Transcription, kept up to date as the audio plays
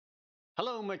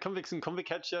Hello, my convicts and convict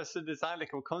catchers. It is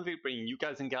Alec of Convict bringing you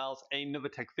guys and gals another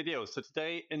tech video. So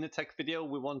today in the tech video,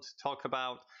 we want to talk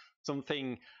about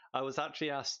something I was actually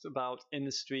asked about in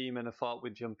the stream, and I thought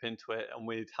we'd jump into it and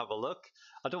we'd have a look.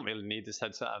 I don't really need this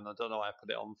headset, and I don't know why I put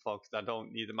it on for because I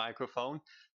don't need a microphone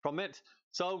from it.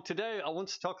 So today I want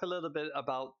to talk a little bit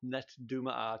about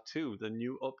Netduma R2, the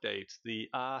new update, the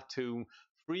R2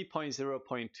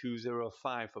 3.0.205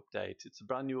 update. It's a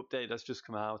brand new update that's just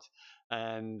come out,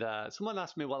 and someone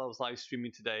asked me while I was live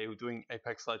streaming today, we're doing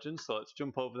Apex Legends, so let's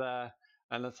jump over there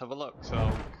and let's have a look.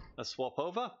 So let's swap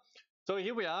over. So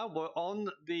here we are, we're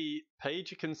on the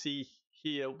page. You can see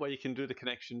here where you can do the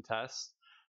connection test.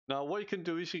 Now what you can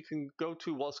do is you can go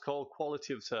to what's called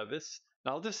quality of service.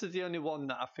 Now this is the only one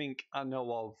that I think I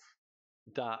know of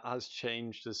that has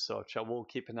changed as such. I will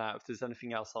keep an eye out. If there's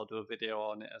anything else, I'll do a video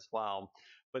on it as well.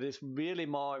 But it's really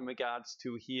more in regards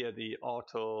to here, the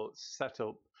auto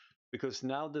setup, because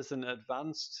now there's an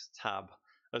advanced tab.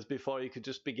 As before, you could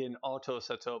just begin auto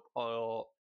setup or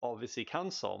obviously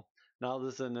cancel. Now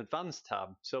there's an advanced tab.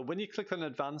 So when you click on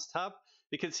advanced tab,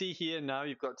 you can see here now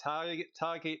you've got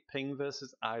target ping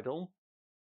versus idle,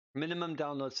 minimum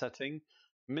download setting,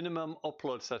 minimum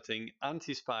upload setting,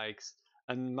 anti-spikes,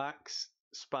 and max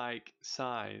spike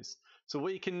size. So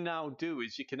what you can now do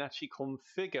is you can actually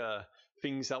configure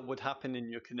things that would happen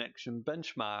in your connection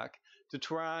benchmark to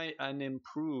try and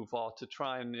improve,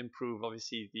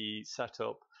 obviously the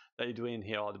setup that you're doing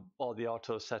here, or the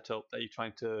auto setup that you're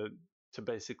trying to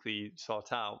basically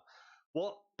sort out.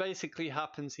 What basically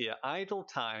happens here, idle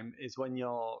time is when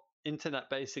your internet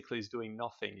basically is doing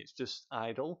nothing. It's just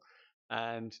idle.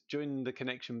 And during the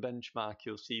connection benchmark,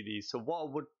 you'll see these. So what I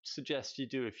would suggest you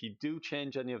do, if you do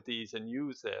change any of these and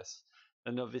use this,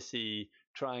 then obviously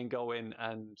try and go in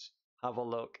and have a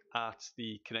look at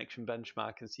the connection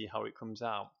benchmark and see how it comes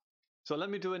out. So let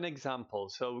me do an example.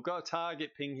 So we've got a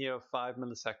target ping here of 5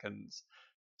 milliseconds.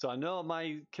 So I know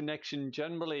my connection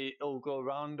generally will go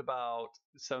around about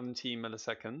 17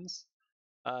 milliseconds.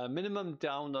 Minimum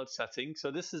download setting.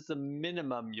 So this is the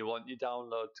minimum you want your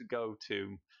download to go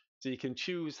to. So you can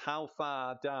choose how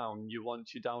far down you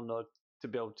want your download to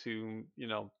be able to,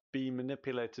 be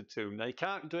manipulated to. Now you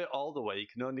can't do it all the way. You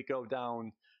can only go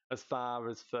down as far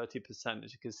as 30%.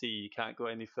 As you can see, you can't go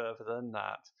any further than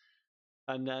that.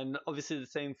 And then obviously the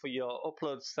same for your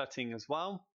upload setting as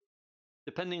well.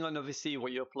 Depending on obviously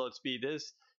what your upload speed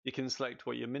is, you can select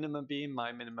what your minimum being.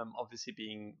 My minimum obviously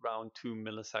being around 2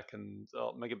 milliseconds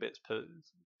or megabits per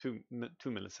 2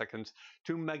 milliseconds,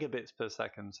 2 megabits per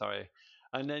second, sorry.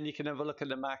 And then you can have a look at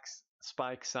the max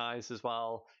spike size as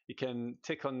well. You can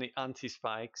tick on the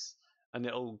anti-spikes and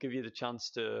it'll give you the chance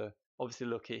to obviously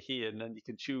look at here, and then you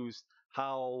can choose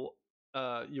how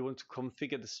you want to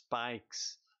configure the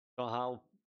spikes, or how,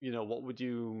 what would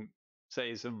you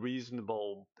say is a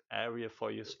reasonable area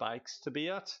for your spikes to be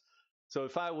at. So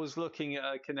if I was looking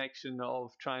at a connection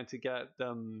of trying to get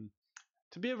them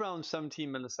to be around 17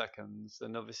 milliseconds,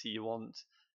 then obviously you want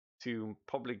to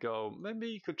probably go, maybe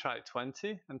you could try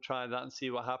 20 and try that and see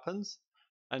what happens.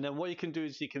 And then what you can do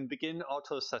is you can begin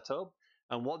auto setup.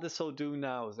 And what this will do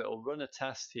now is it will run a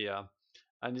test here.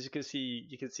 And as you can see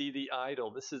the idle.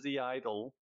 This is the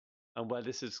idle and where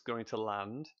this is going to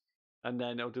land. And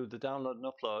then it'll do the download and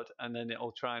upload, and then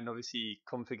it'll try and obviously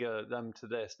configure them to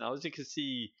this. Now, as you can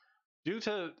see, due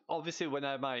to obviously when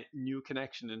I have my new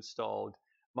connection installed,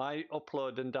 my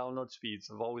upload and download speeds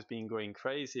have always been going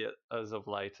crazy as of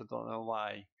late. I don't know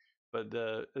why, but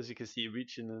as you can see,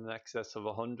 reaching in excess of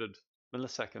 100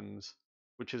 milliseconds,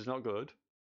 which is not good.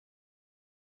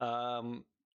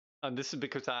 And this is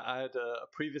because I had a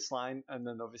previous line and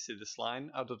then obviously this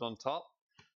line added on top.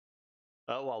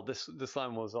 Well, this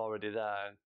line was already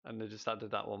there, and they just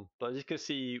added that one. But as you can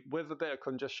see, with a bit of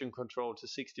congestion control to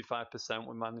 65%,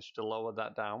 we managed to lower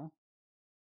that down.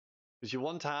 Because you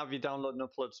want to have your download and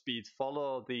upload speeds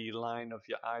follow the line of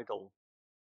your idle,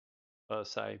 per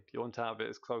se. You want to have it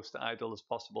as close to idle as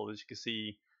possible. As you can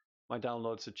see, my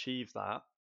downloads achieve that.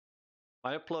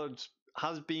 My uploads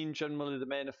has been generally the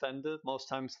main offender most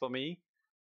times for me,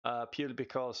 purely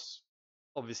because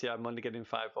obviously I'm only getting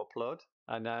 5 upload,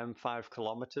 and I'm 5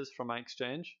 kilometers from my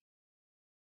exchange.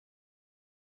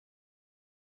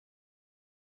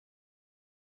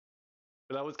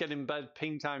 But I was getting bad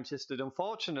ping times yesterday.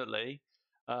 Unfortunately,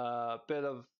 a bit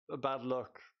of a bad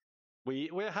luck. We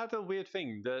had a weird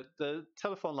thing. The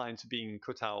telephone lines are being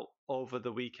cut out over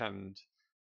the weekend,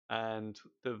 and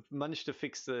they've managed to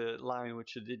fix the line,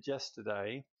 which I did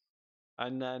yesterday.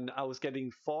 And then I was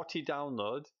getting 40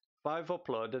 download, 5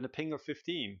 upload, and a ping of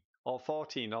 15 or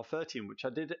 14 or 13, which I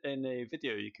did in a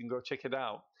video. You can go check it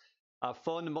out. I've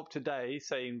phoned them up today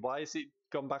saying, why is it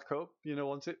gone back up? You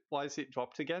know, why is it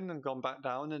dropped again and gone back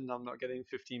down and I'm not getting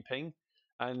 15 ping?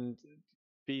 And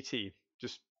BT,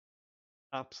 just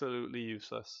absolutely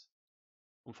useless,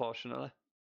 unfortunately.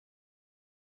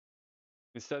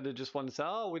 Instead of just wanting to say,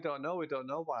 oh, we don't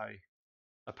know why,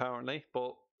 apparently.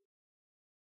 But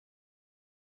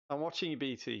I'm watching you,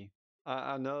 BT.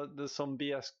 I know there's some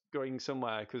BS going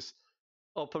somewhere because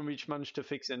OpenReach managed to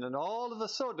fix it, and all of a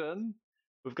sudden,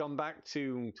 we've gone back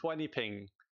to 20 ping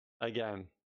again.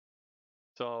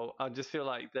 So I just feel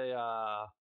like they are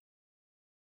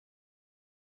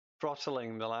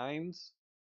throttling the lines.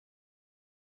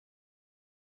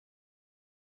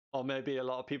 Or maybe a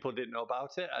lot of people didn't know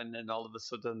about it, and then all of a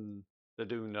sudden they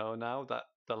do know now that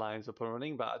the line's up and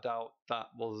running, but I doubt that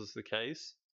was the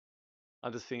case. I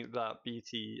just think that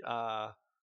BT are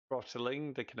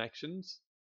throttling the connections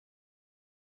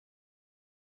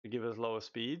to give us lower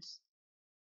speeds.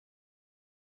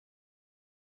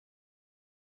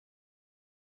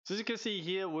 So as you can see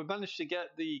here, we managed to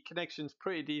get the connections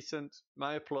pretty decent.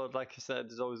 My upload, like I said,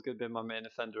 is always going to be my main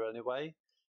offender anyway.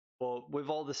 But with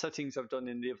all the settings I've done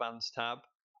in the advanced tab,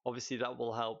 obviously that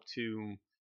will help to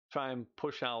try and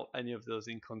push out any of those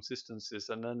inconsistencies.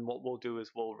 And then what we'll do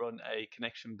is we'll run a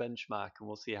connection benchmark and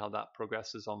we'll see how that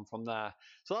progresses on from there.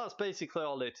 So that's basically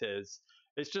all it is.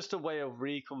 It's just a way of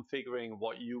reconfiguring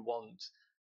what you want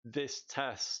this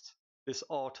test, this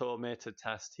automated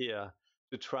test here,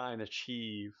 to try and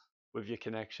achieve with your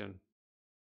connection.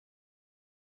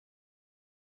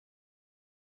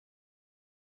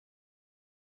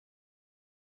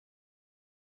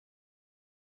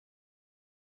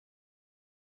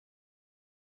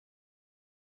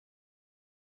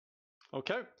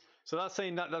 Okay, so that's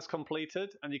saying that that's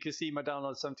completed, and you can see my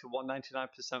download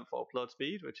 71.99% for upload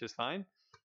speed, which is fine.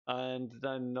 And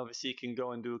then obviously you can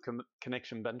go and do a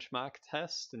connection benchmark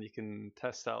test, and you can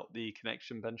test out the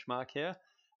connection benchmark here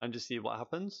and just see what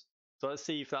happens. So let's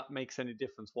see if that makes any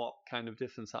difference, what kind of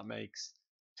difference that makes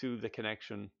to the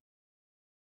connection.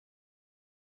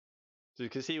 So you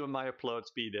can see what my upload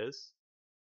speed is.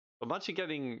 I'm actually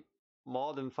getting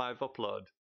more than 5 upload,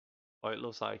 or it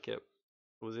looks like it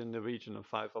was in the region of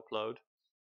 5 upload.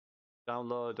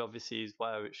 Download obviously is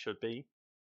where it should be,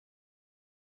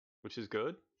 which is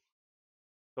good.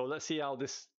 So let's see how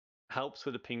this helps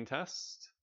with the ping test.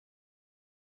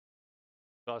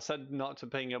 So I said not to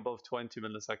ping above 20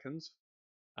 milliseconds,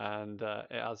 and it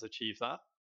has achieved that,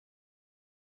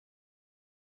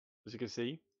 as you can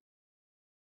see.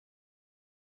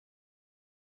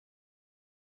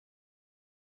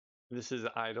 This is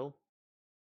idle.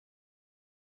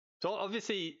 So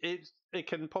obviously it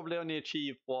can probably only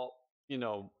achieve what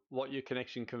your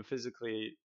connection can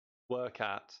physically work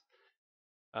at.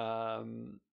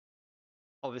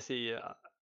 Obviously,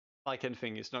 like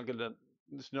anything, it's not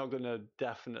gonna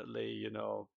definitely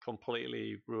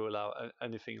completely rule out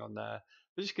anything on there.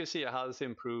 But as you can see, it has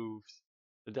improved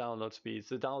the download speeds.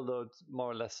 The download's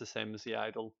more or less the same as the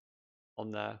idle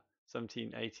on there,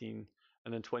 17, 18,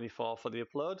 and then 24 for the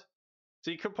upload.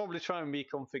 So you could probably try and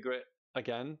reconfigure it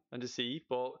again and to see,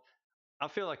 but I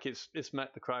feel like it's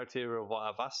met the criteria of what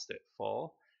I've asked it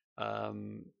for,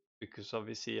 because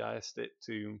obviously I asked it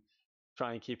to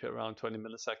try and keep it around 20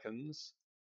 milliseconds.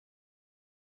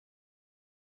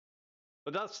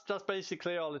 But that's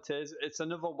basically all it is. It's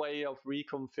another way of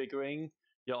reconfiguring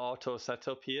your auto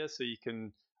setup here, so you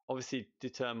can obviously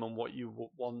determine what you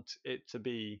want it to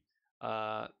be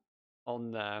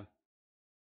on there.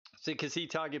 So you can see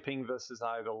target ping versus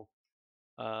idle,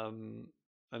 and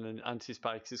then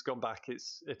anti-spikes. It's gone back.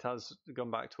 It has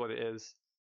gone back to what it is.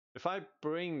 If I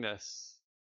bring this,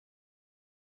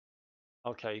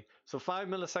 okay, so 5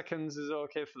 milliseconds is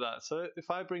okay for that. So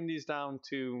if I bring these down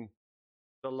to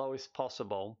the lowest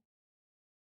possible,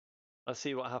 let's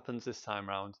see what happens this time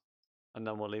round, and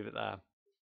then we'll leave it there.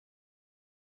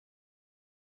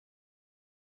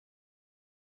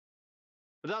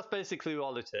 But that's basically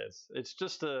all it is. It's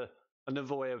just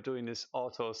another way of doing this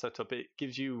auto setup. It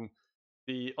gives you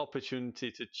the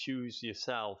opportunity to choose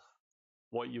yourself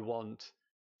what you want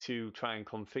to try and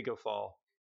configure for.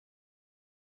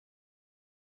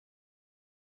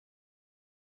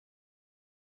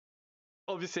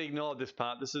 Obviously ignore this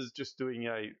part. This is just doing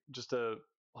just a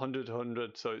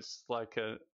 100-100, so it's like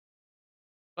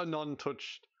a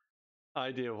non-touched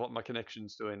idea of what my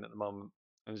connection's doing at the moment.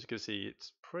 And as you can see,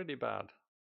 it's pretty bad.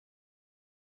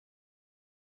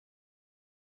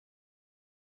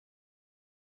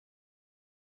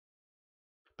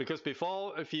 Because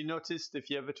before, if you noticed, if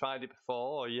you ever tried it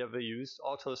before or you ever used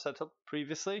auto setup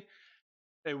previously,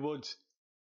 it would,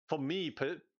 for me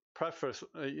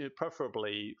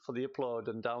preferably for the upload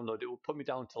and download, it would put me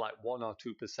down to like 1 or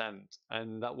 2%,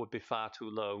 and that would be far too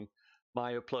low.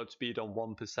 My upload speed on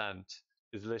 1%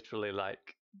 is literally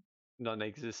like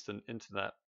non-existent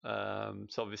internet.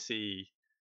 So obviously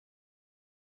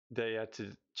they had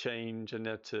to change and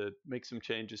they had to make some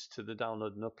changes to the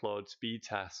download and upload speed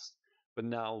test. But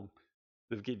now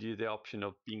they've given you the option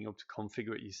of being able to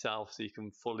configure it yourself, so you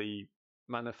can fully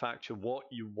manufacture what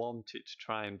you want it to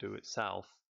try and do itself.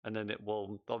 And then it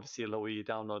will obviously lower your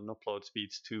download and upload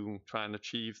speeds to try and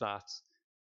achieve that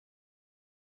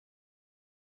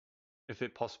if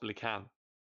it possibly can.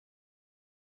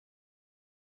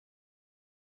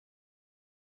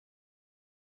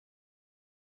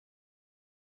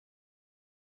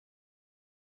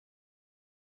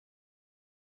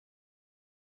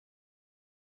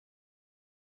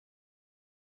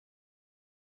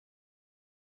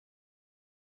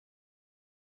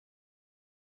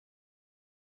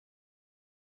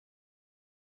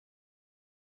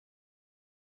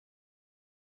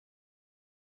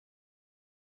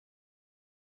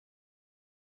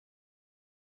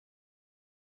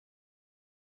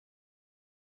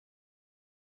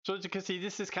 So as you can see,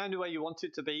 this is kind of where you want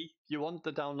it to be. You want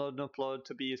the download and upload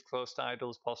to be as close to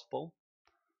idle as possible.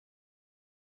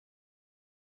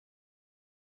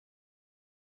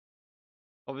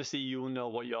 Obviously, you'll know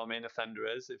what your main offender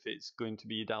is if it's going to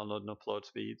be download and upload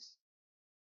speeds.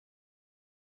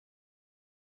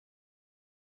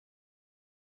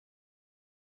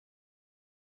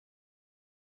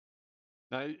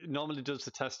 Now, it normally does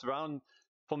the test around,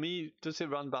 for me, does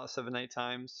it run about 7-8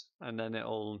 times, and then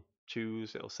it'll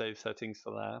save settings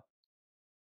for there.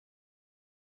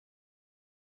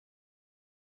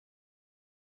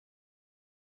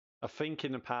 I think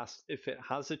in the past, if it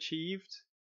has achieved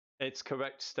its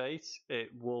correct state, it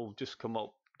will just come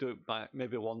up, do it by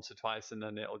maybe once or twice, and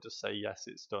then it'll just say, yes,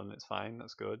 it's done, it's fine,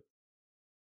 that's good.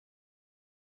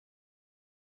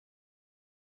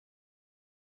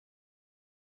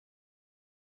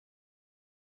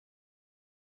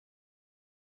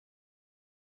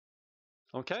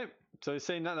 Okay, so it's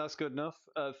saying that that's good enough,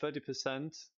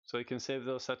 30%, so you can save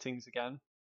those settings again.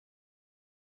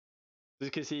 As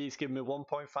you can see, it's giving me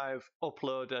 1.5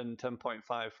 upload and 10.5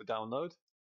 for download.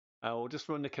 We'll just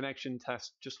run the connection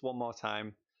test just one more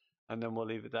time, and then we'll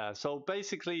leave it there. So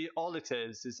basically, all it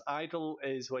is idle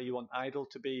is where you want idle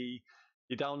to be,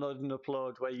 you download and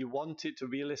upload where you want it to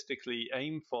realistically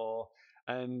aim for,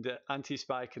 and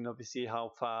anti-spike, and obviously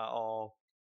how far or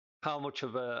how much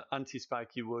of an anti-spike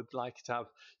you would like to have.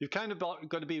 You've kind of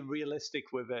got to be realistic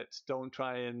with it. Don't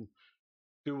try and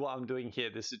do what I'm doing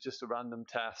here. This is just a random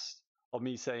test of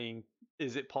me saying,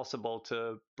 is it possible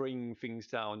to bring things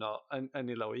down or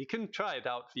any lower? You can try it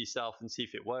out for yourself and see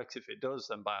if it works. If it does,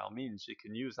 then by all means, you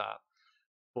can use that.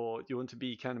 But you want to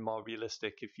be kind of more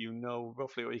realistic. If you know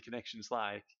roughly what your connection's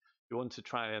like, you want to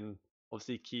try and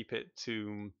obviously keep it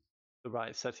to the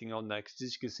right setting on there. Because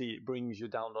as you can see, it brings your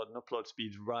download and upload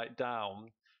speeds right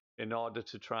down in order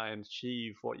to try and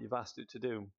achieve what you've asked it to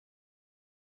do.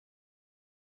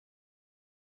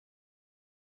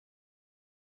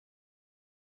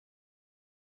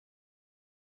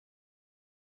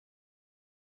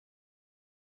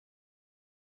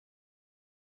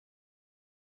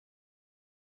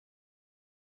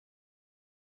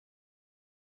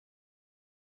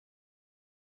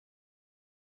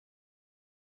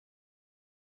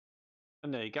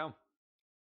 And there you go.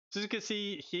 So as you can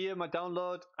see here, my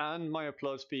download and my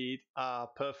upload speed are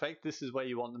perfect. This is where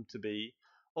you want them to be.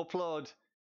 Upload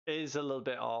is a little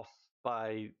bit off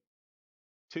by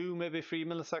 2, maybe 3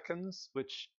 milliseconds,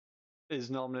 which is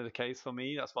normally the case for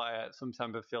me. That's why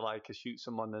sometimes I feel like I shoot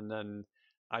someone and then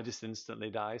I just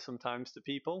instantly die sometimes to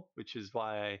people, which is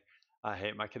why I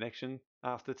hate my connection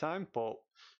half the time. But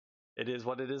it is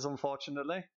what it is,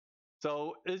 unfortunately.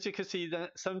 So as you can see,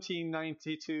 that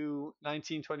 1792,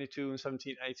 1922, and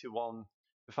 1781,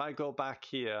 if I go back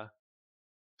here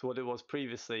to what it was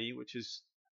previously, which is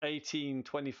 18,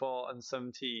 24, and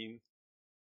 17,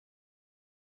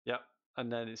 yep,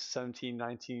 and then it's 17,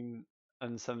 19,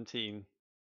 and 17.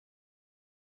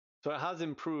 So it has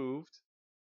improved,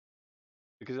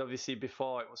 because obviously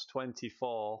before it was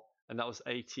 24 and that was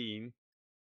 18,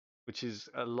 which is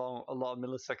a lot of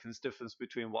milliseconds difference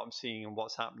between what I'm seeing and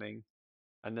what's happening.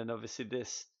 And then obviously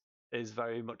this is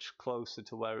very much closer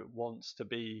to where it wants to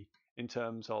be in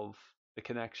terms of the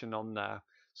connection on there.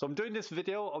 So I'm doing this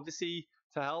video obviously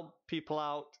to help people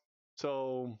out.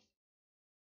 So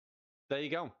there you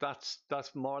go. That's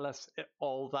more or less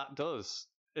all that does,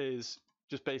 is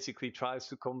just basically tries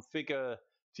to configure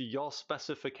to your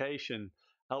specification,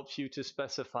 helps you to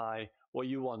specify what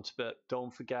you want, but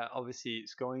don't forget, obviously,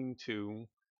 it's going to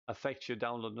affect your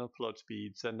download and upload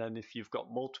speeds. And then if you've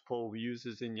got multiple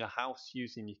users in your house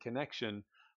using your connection,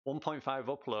 1.5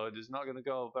 upload is not going to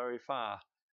go very far.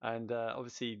 And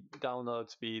obviously download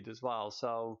speed as well.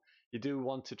 So you do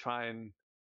want to try and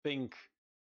think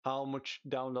how much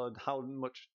download, how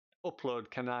much upload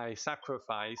can I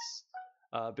sacrifice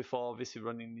before obviously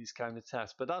running these kind of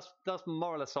tests. But that's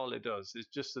more or less all it does. It's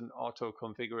just an auto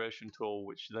configuration tool,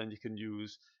 which then you can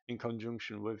use in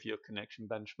conjunction with your connection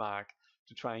benchmark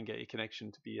to try and get your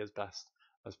connection to be as best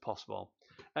as possible.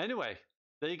 Anyway,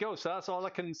 there you go. So that's all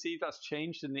I can see that's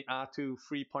changed in the R2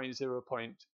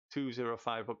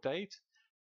 3.0.205 update.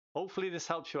 Hopefully this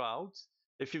helps you out.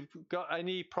 If you've got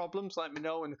any problems, let me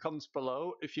know in the comments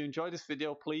below. If you enjoyed this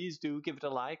video, please do give it a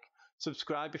like.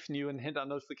 Subscribe if you're new and hit that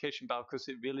notification bell because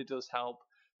it really does help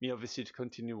me obviously to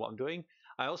continue what I'm doing.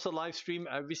 I also live stream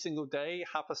every single day,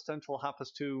 10:30 till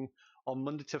 2:30 on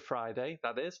Monday to Friday.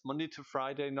 That is Monday to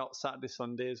Friday, not Saturday,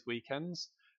 Sundays, weekends.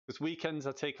 Because weekends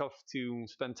I take off to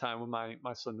spend time with my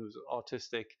son who's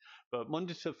autistic. But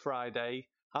Monday to Friday,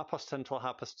 10:30 till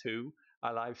 2:30. I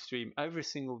live stream every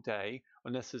single day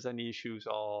unless there's any issues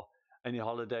or any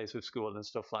holidays with school and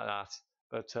stuff like that.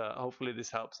 But hopefully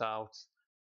this helps out.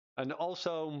 And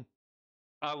also,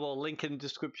 I will link in the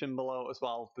description below as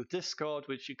well the Discord,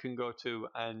 which you can go to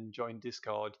and join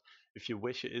Discord if you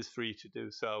wish. It is free to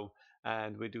do so,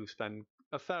 and we do spend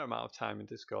a fair amount of time in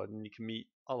Discord, and you can meet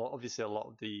obviously a lot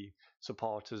of the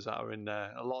supporters that are in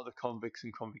there, a lot of the convicts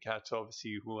and convicts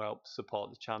obviously who help support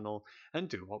the channel and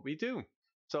do what we do.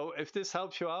 So if this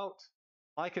helps you out,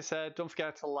 like I said, don't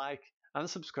forget to like and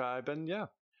subscribe, and yeah.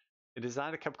 It is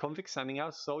I, the Kappa Convict, signing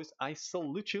out. As always, I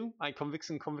salute you, I convicts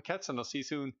and convicts, and I'll see you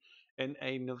soon in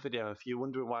another video. If you're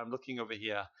wondering why I'm looking over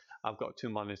here, I've got two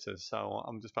monitors, so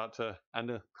I'm just about to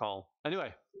end a call.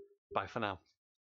 Anyway, bye for now.